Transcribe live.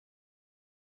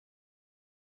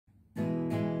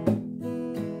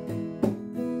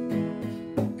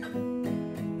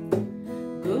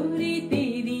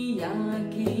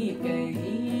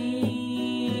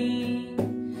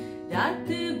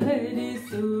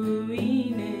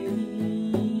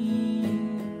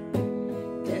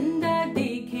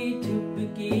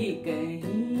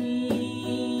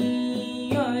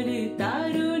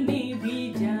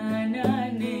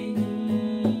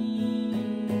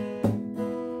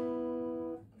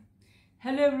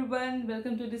Hello everyone,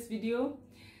 welcome to this video.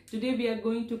 Today we are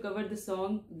going to cover the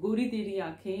song Gori Teri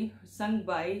Aankhein, sung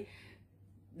by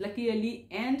Lucky Ali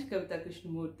and Kavita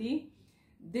Krishnamurthy.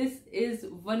 This is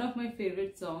one of my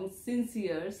favorite songs since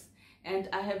years and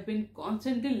I have been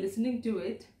constantly listening to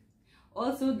it.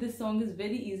 Also, this song is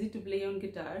very easy to play on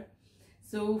guitar.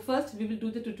 So first we will do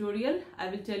the tutorial. I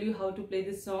will tell you how to play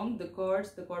this song, the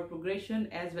chords, the chord progression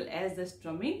as well as the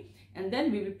strumming, and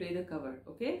then we will play the cover.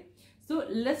 Okay, so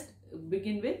let's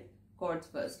begin with chords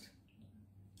first.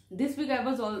 This week I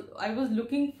was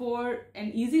looking for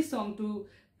an easy song to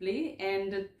play,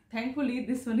 and thankfully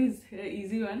this one is an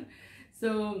easy one.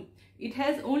 So it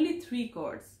has only 3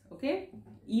 chords. Okay,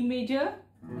 E major,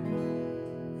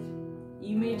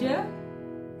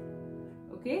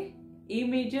 okay, A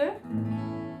major,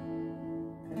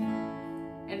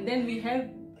 and then we have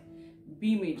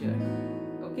B major.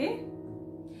 Okay,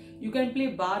 you can play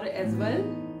bar as well,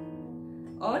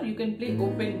 or you can play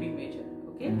open B major.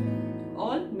 Okay,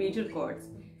 all major chords: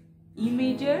 E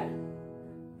major,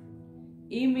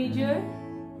 A major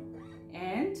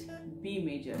and B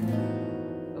major.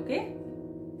 Okay,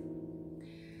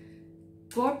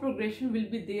 chord progression will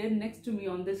be there next to me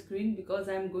on the screen because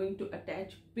I am going to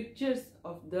attach pictures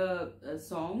of the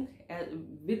song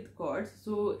with chords.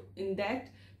 So in that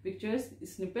pictures,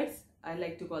 snippets I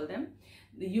like to call them,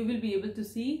 you will be able to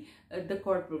see the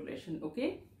chord progression.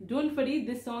 Okay, don't worry,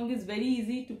 this song is very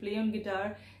easy to play on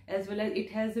guitar, as well as it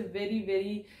has a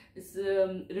very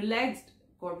relaxed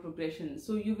chord progression,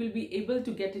 so you will be able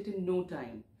to get it in no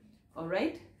time. All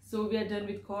right, so we are done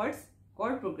with chords,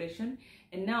 chord progression,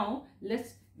 and now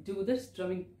let's do the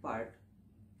strumming part.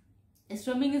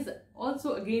 Strumming is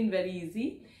also again very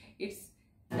easy. It's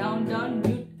down down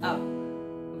mute up.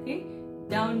 Okay,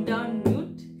 down down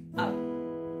mute up,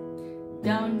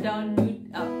 down down mute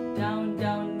up, down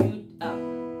down mute up.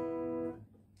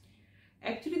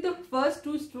 Actually the first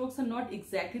 2 strokes are not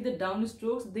exactly the down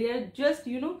strokes, they are just,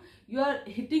 you are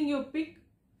hitting your pick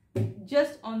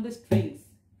just on the strings,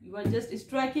 you are just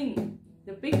striking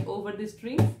the pick over the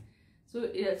strings. So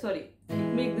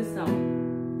make this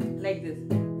sound like this,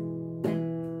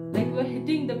 like you are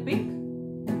hitting the pick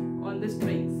on the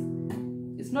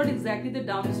strings. It's not exactly the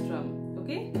down strum.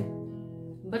 Okay,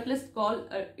 but let's call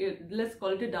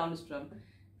it a down strum,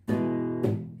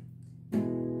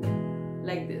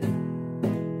 like this.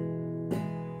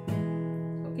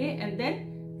 Okay, and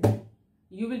then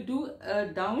you will do a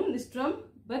down strum,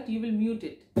 but you will mute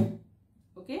it.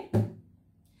 Okay,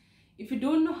 if you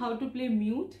don't know how to play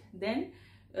mute, then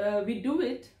we do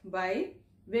it by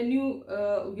when you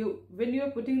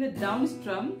are putting the down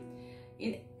strum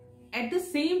in, at the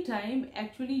same time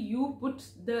actually you put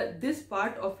this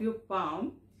part of your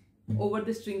palm over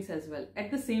the strings as well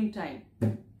at the same time.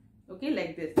 Okay,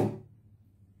 like this.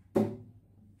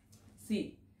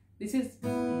 See, this is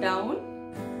down.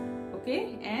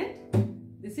 Okay, and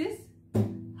this is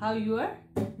how you are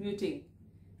muting.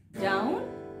 Down,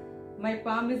 my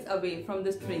palm is away from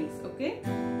the strings. Okay,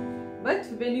 but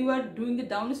when you are doing the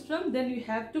down strum, then you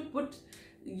have to put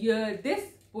this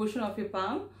portion of your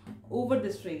palm over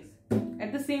the strings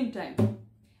at the same time,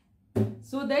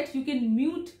 so that you can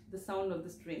mute the sound of the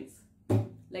strings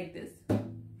like this.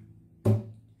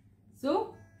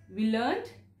 So we learned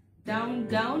down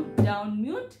down down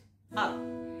mute up.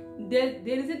 There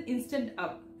is an instant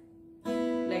up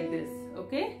like this.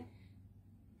 Okay,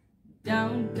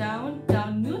 down down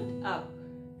down mute up,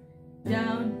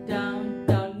 down down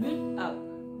down mute up.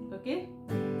 Okay,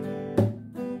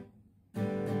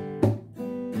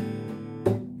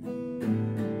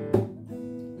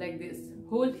 like this.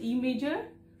 Hold E major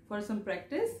for some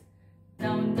practice.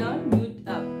 Down down mute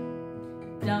up,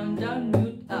 down down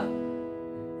mute up,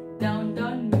 down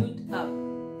down mute up.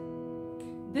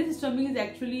 This strumming is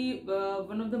actually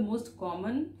one of the most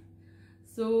common,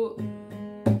 so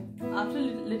after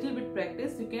little bit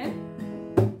practice you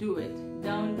can do it.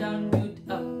 Down down mute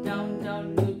up, down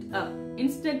down mute up,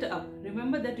 instant up.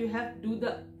 Remember that you have to do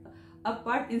the up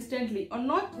part instantly, or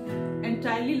not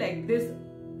entirely like this,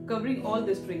 covering all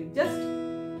the strings,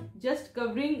 just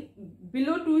covering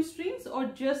below 2 strings, or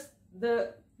just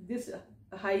this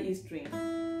high E string,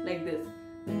 like this,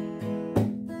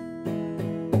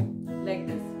 like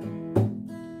this.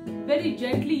 Very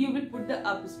gently you will put the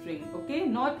up string. Okay,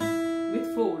 not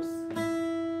with force,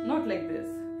 not like this,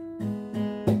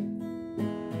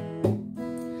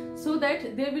 so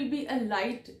that there will be a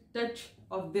light touch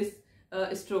of this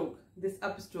stroke, this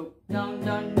up stroke. Down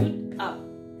down mute up.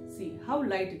 See how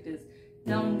light it is.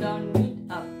 Down down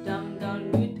mute up, down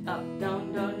down mute up,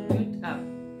 down down mute up.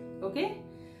 Okay,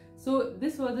 so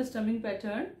this was the strumming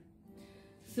pattern.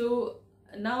 So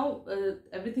Now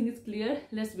everything is clear.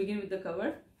 Let's begin with the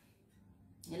cover.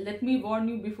 And let me warn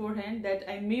you beforehand that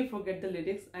I may forget the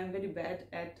lyrics. I'm very bad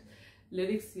at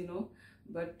lyrics, you know,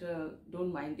 but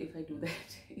don't mind if I do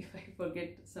that, if I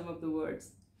forget some of the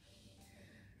words.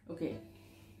 Okay.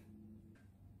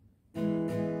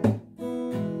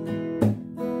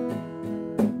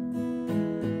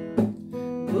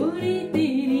 गोरी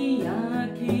तेरी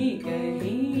आंखें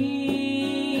कहीं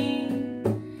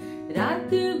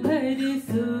रात भर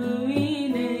सोई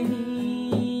नहीं,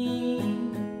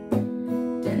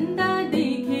 चंदा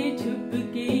देखे छुप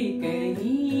के कहीं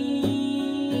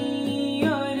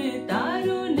और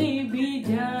तारों ने भी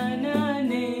जाना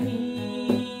नहीं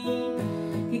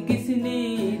कि किसने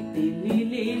दिल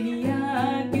ले लिया,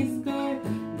 किसको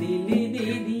दिल दे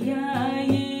दिया,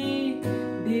 ये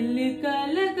दिल का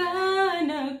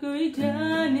लगाना कोई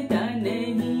जानता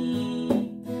नहीं।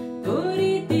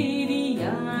 गोरी तेरी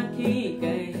आंखें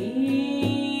कहीं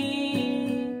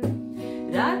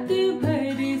रात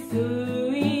भर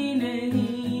सोई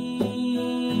नहीं,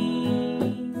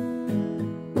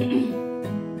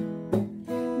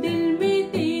 दिल में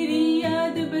तेरी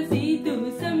याद बसी तू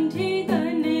समझेगा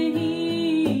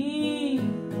नहीं,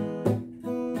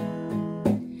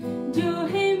 जो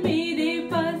है मेरे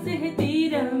पास है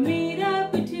तेरा मेरा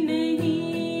कुछ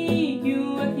नहीं, क्यों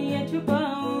अखियां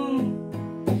छुपाऊं,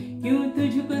 क्यों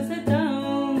तुझको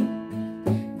सताऊं,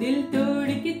 दिल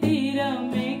तोड़ के तेरा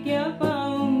मैं क्या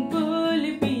पाऊं। बोल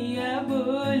पिया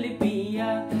बोल पिया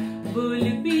बोल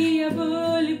पिया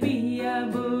बोल पिया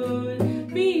बोल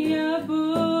पिया बोल,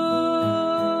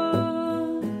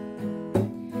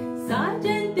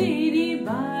 साजन तेरी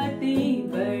बातें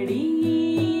बड़ी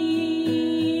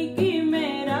कि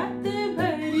मैं रात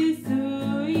भर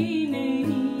सोई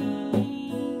नहीं,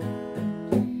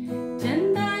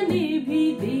 चंदा ने भी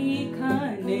देखा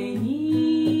नहीं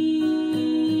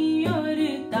और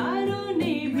तारों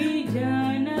ने भी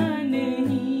जाना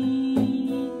नहीं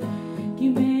कि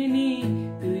मैंने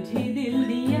तुझे दिल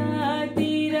दिया,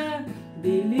 तेरा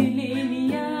दिल ले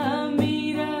लिया,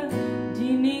 मेरा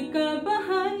जीने का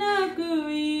बहाना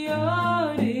कोई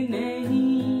और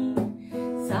नहीं।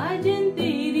 साजन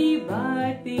तेरी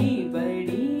बातें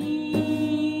बड़ी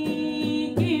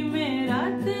कि मैं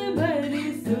रात भर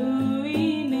सोई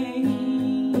नहीं,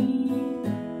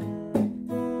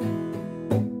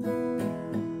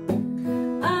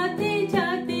 आते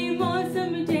जाते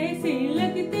मौसम जैसे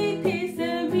लगते थे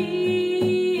सभी,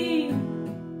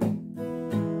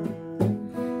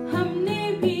 हमने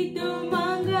भी तो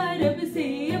मांगा रब से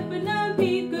अपना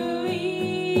भी कोई,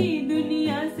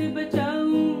 दुनिया से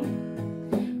बचाऊं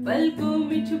पलकों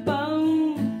में छुपाऊं,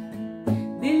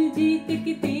 दिल जीत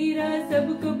के तेरा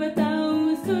सबको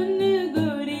बताऊं। सुन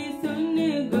गोरी सुन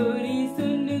गोरी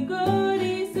सुन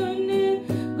गोरी सुन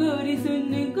गोरी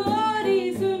सुन गोरी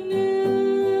सुन,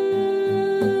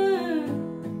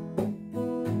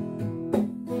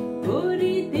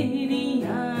 गोरी तेरी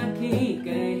आंखें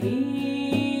कहीं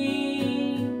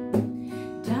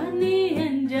जाने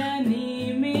अनजाने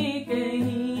में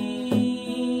कहीं,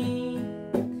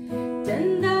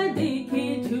 चंदा देखे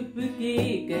छुप के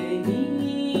कहीं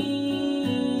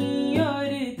और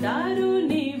तारों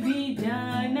ने भी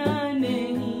जाना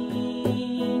नहीं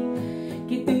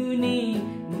कि तूने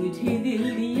मुझे दिल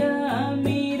दिया,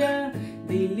 मेरा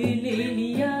दिल ले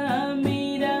लिया,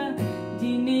 मेरा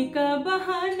जीने का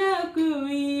बहाना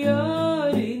कोई और